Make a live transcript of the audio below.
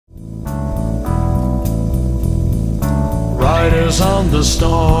Riders on the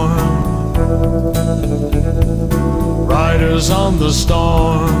storm, riders on the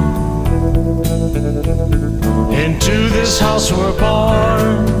storm. Into this house we're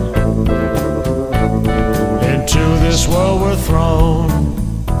born, into this world we're thrown.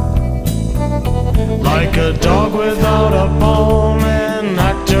 Like a dog without a bone, an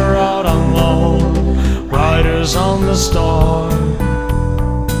actor out on loan. Riders on the storm.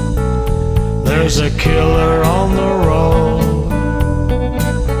 There's a killer on the road.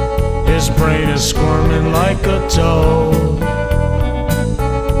 His brain is squirming like a toad.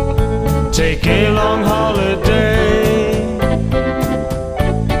 Take a long holiday,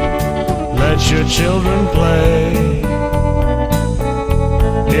 let your children play.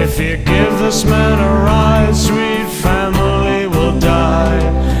 If you give this man a ride, sweet family will die.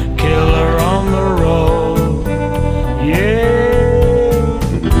 Killer on the road, yeah.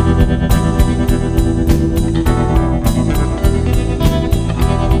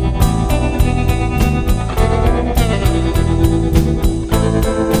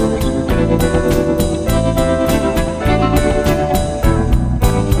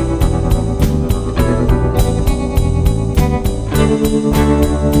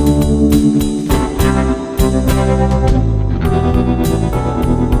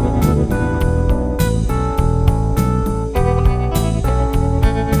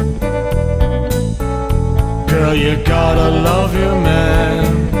 Girl, you gotta love your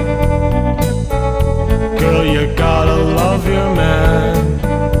man. Girl, you gotta love your man.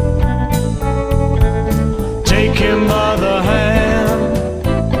 Take him by the hand,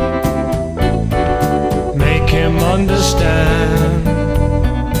 make him understand.